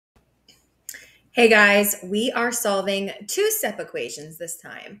Hey guys, we are solving two-step equations this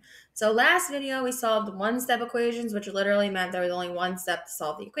time. So last video we solved one-step equations, which literally meant there was only one step to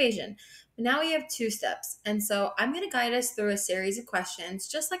solve the equation. But now we have two steps. And so I'm going to guide us through a series of questions,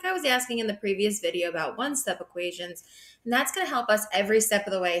 just like I was asking in the previous video about one-step equations. And that's going to help us every step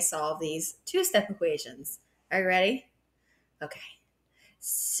of the way solve these two-step equations. Are you ready? Okay.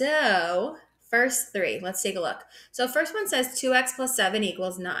 So first three, let's take a look. So first one says 2x plus 7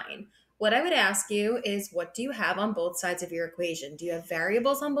 equals 9. What I would ask you is, what do you have on both sides of your equation? Do you have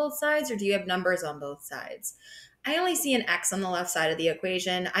variables on both sides or do you have numbers on both sides? I only see an x on the left side of the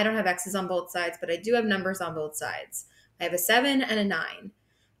equation. I don't have x's on both sides, but I do have numbers on both sides. I have a 7 and a 9.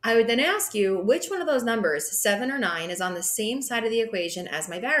 I would then ask you which one of those numbers, 7 or 9, is on the same side of the equation as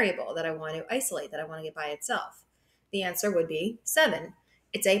my variable that I want to isolate, that I want to get by itself. The answer would be 7.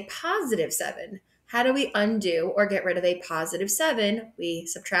 It's a positive 7. How do we undo or get rid of a positive 7? We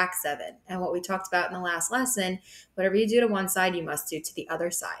subtract 7. And what we talked about in the last lesson, whatever you do to one side, you must do to the other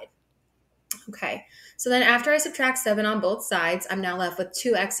side. Okay, so then after I subtract 7 on both sides, I'm now left with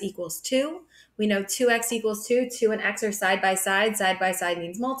 2x equals 2. We know 2x equals 2. 2 and x are side by side. Side by side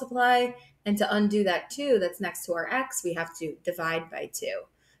means multiply. And to undo that 2 that's next to our x, we have to divide by 2.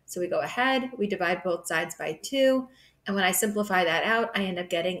 So we go ahead, we divide both sides by 2. And when I simplify that out, I end up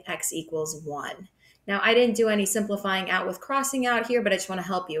getting x equals 1. Now, I didn't do any simplifying out with crossing out here, but I just want to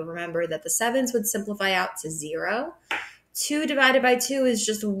help you. Remember that the 7s would simplify out to 0. 2 divided by 2 is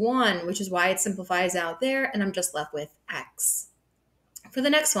just 1, which is why it simplifies out there, and I'm just left with x. For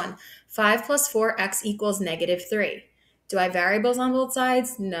the next one, 5 plus 4x equals negative 3. Do I have variables on both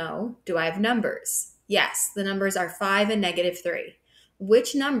sides? No. Do I have numbers? Yes, the numbers are 5 and negative 3.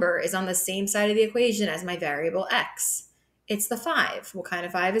 Which number is on the same side of the equation as my variable x? It's the 5. What kind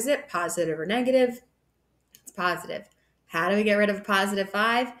of 5 is it? Positive or negative? It's positive. How do we get rid of a positive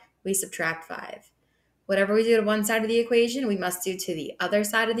 5? We subtract 5. Whatever we do to one side of the equation, we must do to the other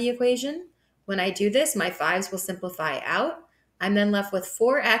side of the equation. When I do this, my 5s will simplify out. I'm then left with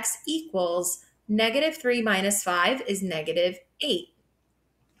 4x equals negative 3 minus 5 is negative 8.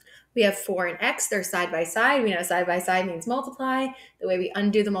 We have 4 and x, they're side by side. We know side by side means multiply. The way we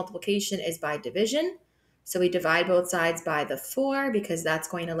undo the multiplication is by division. So we divide both sides by the 4 because that's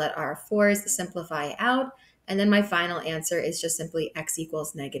going to let our 4s simplify out. And then my final answer is just simply x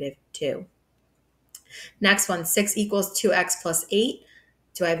equals negative 2. Next one, 6 equals 2x plus 8.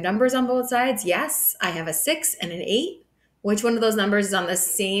 Do I have numbers on both sides? Yes, I have a 6 and an 8. Which one of those numbers is on the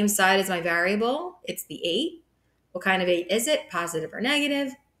same side as my variable? It's the 8. What kind of 8 is it? Positive or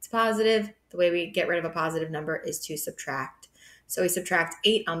negative? It's positive. The way we get rid of a positive number is to subtract. So we subtract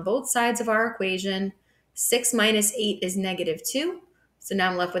 8 on both sides of our equation. 6 minus 8 is negative 2. So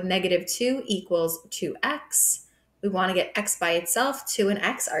now I'm left with negative 2 equals 2x. We want to get x by itself. 2 and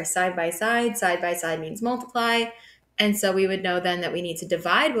x are side by side. Side by side means multiply. And so we would know then that we need to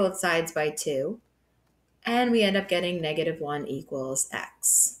divide both sides by 2. And we end up getting negative 1 equals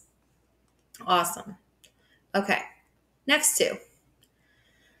x. Awesome. Okay, next two.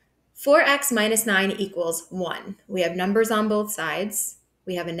 4x minus 9 equals 1. We have numbers on both sides.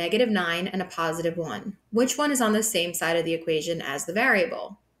 We have a negative 9 and a positive 1. Which one is on the same side of the equation as the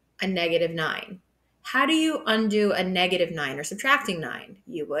variable? A negative 9. How do you undo a negative 9 or subtracting 9?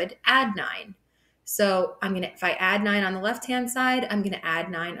 You would add 9. So if I add 9 on the left-hand side, I'm going to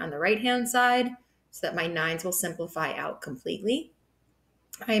add 9 on the right-hand side so that my 9s will simplify out completely.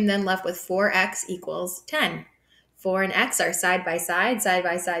 I am then left with 4x equals 10. 4 and x are side by side. Side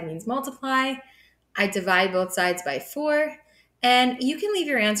by side means multiply. I divide both sides by 4. And you can leave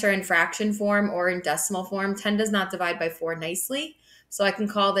your answer in fraction form or in decimal form. 10 does not divide by 4 nicely. So I can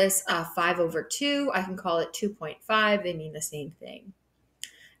call this 5 over 2. I can call it 2.5. They mean the same thing.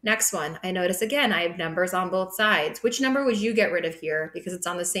 Next one, I notice again I have numbers on both sides. Which number would you get rid of here because it's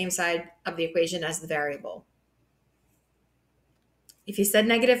on the same side of the equation as the variable? If you said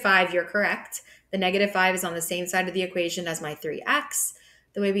negative 5, you're correct. The negative 5 is on the same side of the equation as my 3x.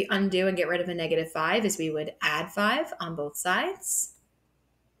 The way we undo and get rid of a negative 5 is we would add 5 on both sides.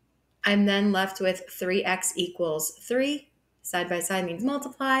 I'm then left with 3x equals 3. Side by side means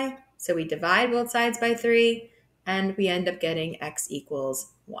multiply. So we divide both sides by 3, and we end up getting x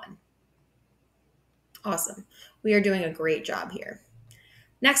equals 1. Awesome. We are doing a great job here.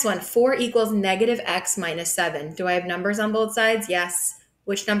 Next one, 4 equals negative x minus 7. Do I have numbers on both sides? Yes.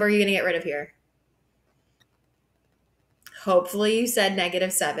 Which number are you going to get rid of here? Hopefully you said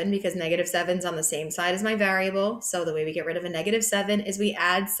negative 7 because negative 7 is on the same side as my variable. So the way we get rid of a negative 7 is we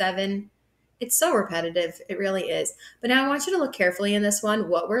add 7. It's so repetitive. It really is. But now I want you to look carefully in this one.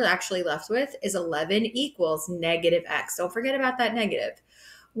 What we're actually left with is 11 equals negative x. Don't forget about that negative.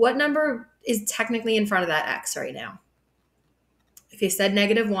 What number is technically in front of that x right now? If you said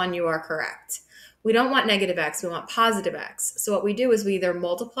 -1, you are correct. We don't want negative x, we want positive x. So what we do is we either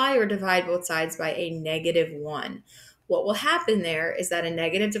multiply or divide both sides by a -1. What will happen there is that a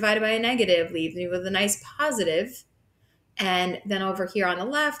negative divided by a negative leaves me with a nice positive. And then over here on the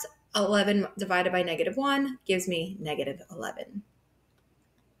left, 11 divided by -1 gives me -11.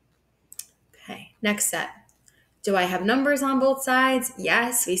 Okay, next step. Do I have numbers on both sides?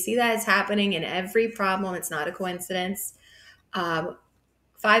 Yes, we see that it's happening in every problem. It's not a coincidence.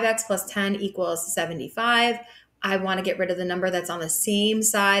 5x plus 10 equals 75. I want to get rid of the number that's on the same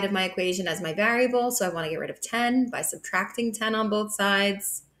side of my equation as my variable. So I want to get rid of 10 by subtracting 10 on both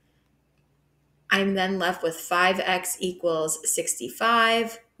sides. I'm then left with 5x equals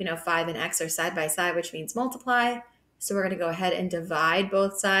 65. 5 and x are side by side, which means multiply. So we're going to go ahead and divide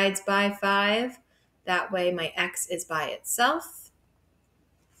both sides by 5. That way my x is by itself.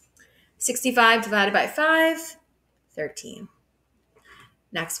 65 divided by 5, 13.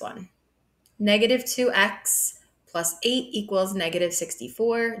 Next one. -2x plus 8 equals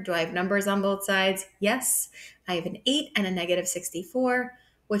 -64. Do I have numbers on both sides? Yes. I have an 8 and a -64.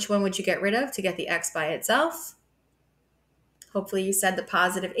 Which one would you get rid of to get the x by itself? Hopefully you said the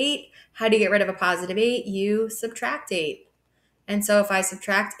 +8. How do you get rid of a +8? You subtract 8. And so if I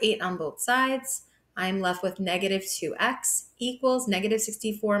subtract 8 on both sides, I'm left with -2x equals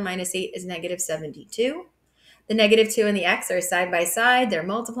 -64 minus 8 is -72. The -2 and the x are side by side. They're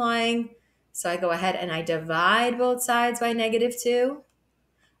multiplying. So I go ahead and I divide both sides by -2.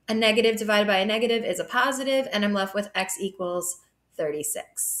 A negative divided by a negative is a positive, and I'm left with x equals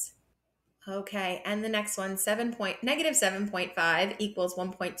 36. Okay, and the next one, -7.5 equals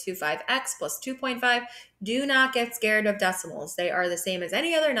 1.25x plus 2.5. Do not get scared of decimals. They are the same as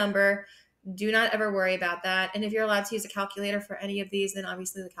any other number. Do not ever worry about that. And if you're allowed to use a calculator for any of these, then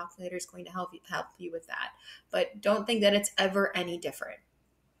obviously the calculator is going to help you with that. But don't think that it's ever any different.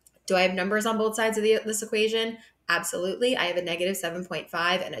 Do I have numbers on both sides of this equation? Absolutely. I have a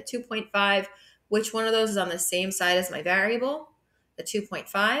 -7.5 and a 2.5. Which one of those is on the same side as my variable? The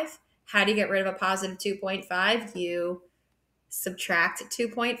 2.5. How do you get rid of a positive 2.5? You subtract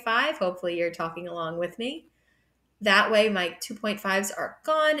 2.5. Hopefully you're talking along with me. That way my 2.5s are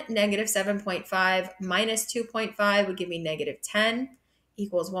gone. -7.5 minus 2.5 would give me -10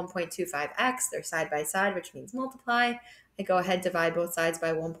 equals 1.25x. They're side by side, which means multiply. I go ahead, divide both sides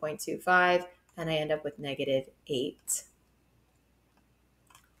by 1.25, and I end up with -8.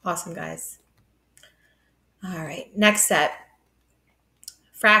 Awesome, guys. All right, next step.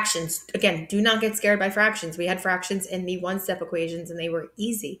 Fractions. Again, do not get scared by fractions. We had fractions in the one-step equations, and they were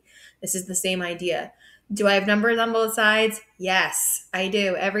easy. This is the same idea. Do I have numbers on both sides? Yes, I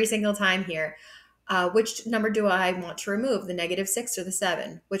do. Every single time here. Which number do I want to remove? The -6 or the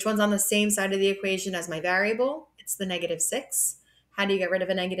 7? Which one's on the same side of the equation as my variable? It's the -6. How do you get rid of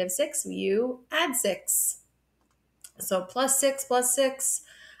a -6? You add 6. So +6 plus 6.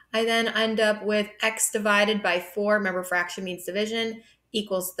 I then end up with x divided by 4. Remember, fraction means division,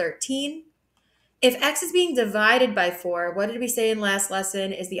 equals 13. If x is being divided by 4, what did we say in last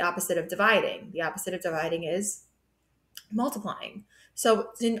lesson is the opposite of dividing? The opposite of dividing is multiplying.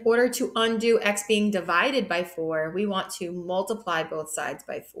 So in order to undo x being divided by 4, we want to multiply both sides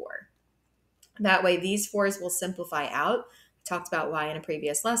by 4. That way these 4s will simplify out. I talked about y in a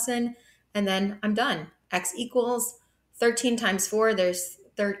previous lesson. And then I'm done. X equals 13 times 4. There's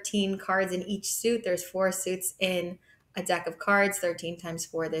 13 cards in each suit. There's 4 suits in a deck of cards. 13 times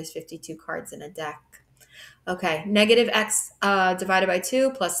 4, there's 52 cards in a deck. Okay, -x divided by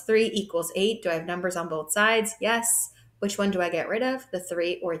 2 plus 3 equals 8. Do I have numbers on both sides? Yes. Which one do I get rid of? The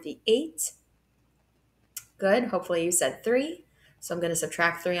 3 or the 8? Good. Hopefully you said 3. So I'm going to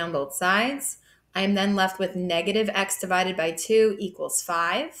subtract 3 on both sides. I am then left with -x divided by 2 equals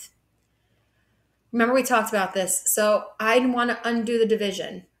 5. Remember we talked about this. So I want to undo the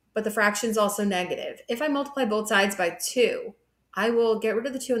division, but the fraction is also negative. If I multiply both sides by 2, I will get rid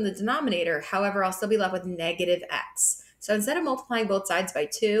of the 2 in the denominator. However, I'll still be left with -x. So instead of multiplying both sides by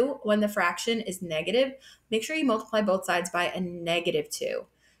 2, when the fraction is negative, make sure you multiply both sides by a -2.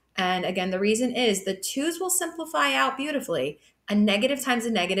 And again, the reason is the 2's will simplify out beautifully. A negative times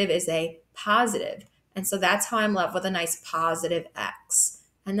a negative is a positive. And so that's how I'm left with a nice positive x.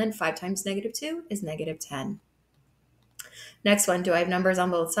 And then 5 times -2 is -10. Next one, do I have numbers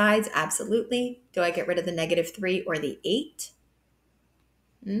on both sides? Absolutely. Do I get rid of the -3 or the 8?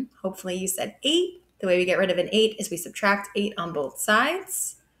 Hopefully you said 8. The way we get rid of an 8 is we subtract 8 on both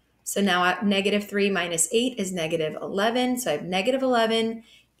sides. So now -3 minus 8 is -11. So I have -11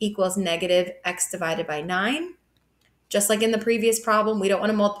 equals -x divided by 9. Just like in the previous problem, we don't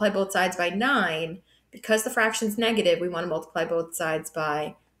want to multiply both sides by 9. Because the fraction's negative, we want to multiply both sides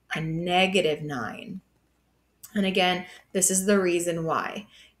by a negative 9. And again, this is the reason why.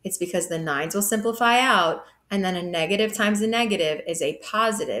 It's because the 9s will simplify out, and then a negative times a negative is a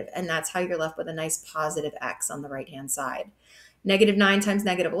positive, and that's how you're left with a nice positive x on the right-hand side. Negative 9 times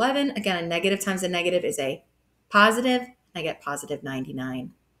negative 11, again, a negative times a negative is a positive, and I get positive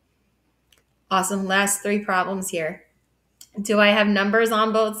 99. Awesome, last 3 problems here. Do I have numbers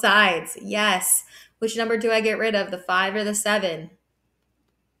on both sides? Yes. Which number do I get rid of, the 5 or the 7?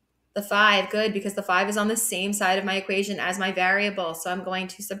 The 5, good, because the 5 is on the same side of my equation as my variable. So I'm going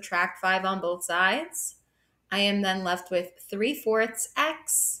to subtract 5 on both sides. I am then left with 3/4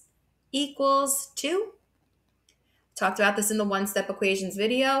 x equals 2. Talked about this in the one-step equations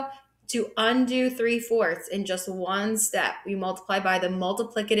video. To undo 3/4 in just one step, we multiply by the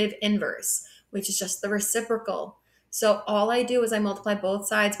multiplicative inverse, which is just the reciprocal. So all I do is I multiply both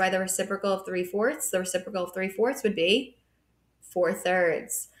sides by the reciprocal of 3/4. The reciprocal of 3/4 would be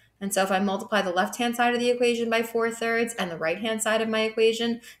 4/3. And so if I multiply the left-hand side of the equation by 4/3 and the right-hand side of my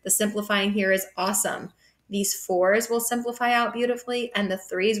equation, the simplifying here is awesome. These 4s will simplify out beautifully, and the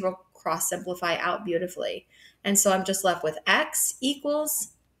 3s will cross-simplify out beautifully. And so I'm just left with x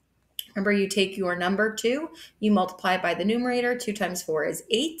equals, remember you take your number 2, you multiply it by the numerator, 2 times 4 is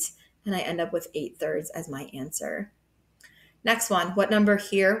 8, and I end up with 8/3 as my answer. Next one, what number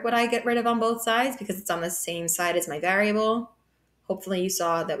here would I get rid of on both sides because it's on the same side as my variable? Hopefully you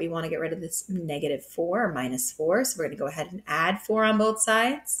saw that we want to get rid of this -4 or -4, so we're going to go ahead and add 4 on both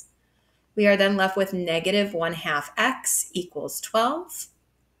sides. We are then left with -1/2 x equals 12.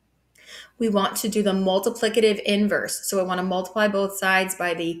 We want to do the multiplicative inverse, so I want to multiply both sides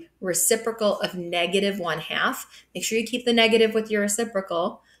by the reciprocal of -1/2. Make sure you keep the negative with your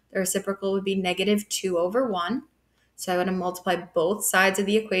reciprocal. The reciprocal would be -2/1. So I want to multiply both sides of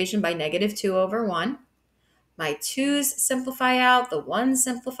the equation by -2/1. My 2's simplify out, the 1's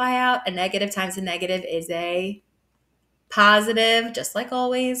simplify out. A negative times a negative is a positive, just like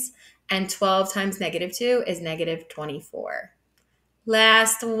always. And 12 times -2 is -24.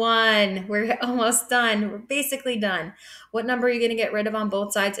 Last one. We're almost done. We're basically done. What number are you going to get rid of on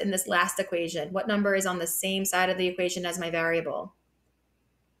both sides in this last equation? What number is on the same side of the equation as my variable?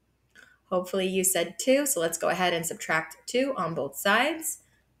 Hopefully you said 2, so let's go ahead and subtract 2 on both sides.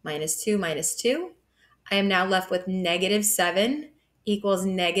 -2 minus 2. I am now left with -7 equals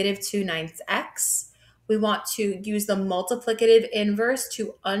 -2/9 x. We want to use the multiplicative inverse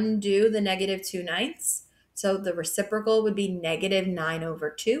to undo the -2/9. So the reciprocal would be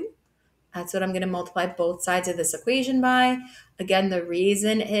 -9/2. That's what I'm going to multiply both sides of this equation by. Again, the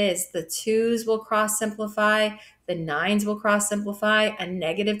reason is the 2's will cross simplify, the 9's will cross simplify, a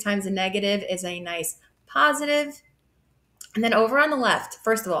negative times a negative is a nice positive. And then over on the left,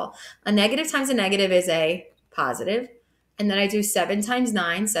 first of all, a negative times a negative is a positive. And then I do 7 times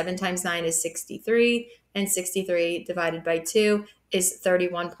 9. 7 times 9 is 63. And 63 divided by 2 is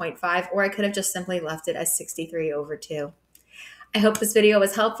 31.5. Or I could have just simply left it as 63/2. I hope this video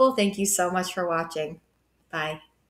was helpful. Thank you so much for watching. Bye.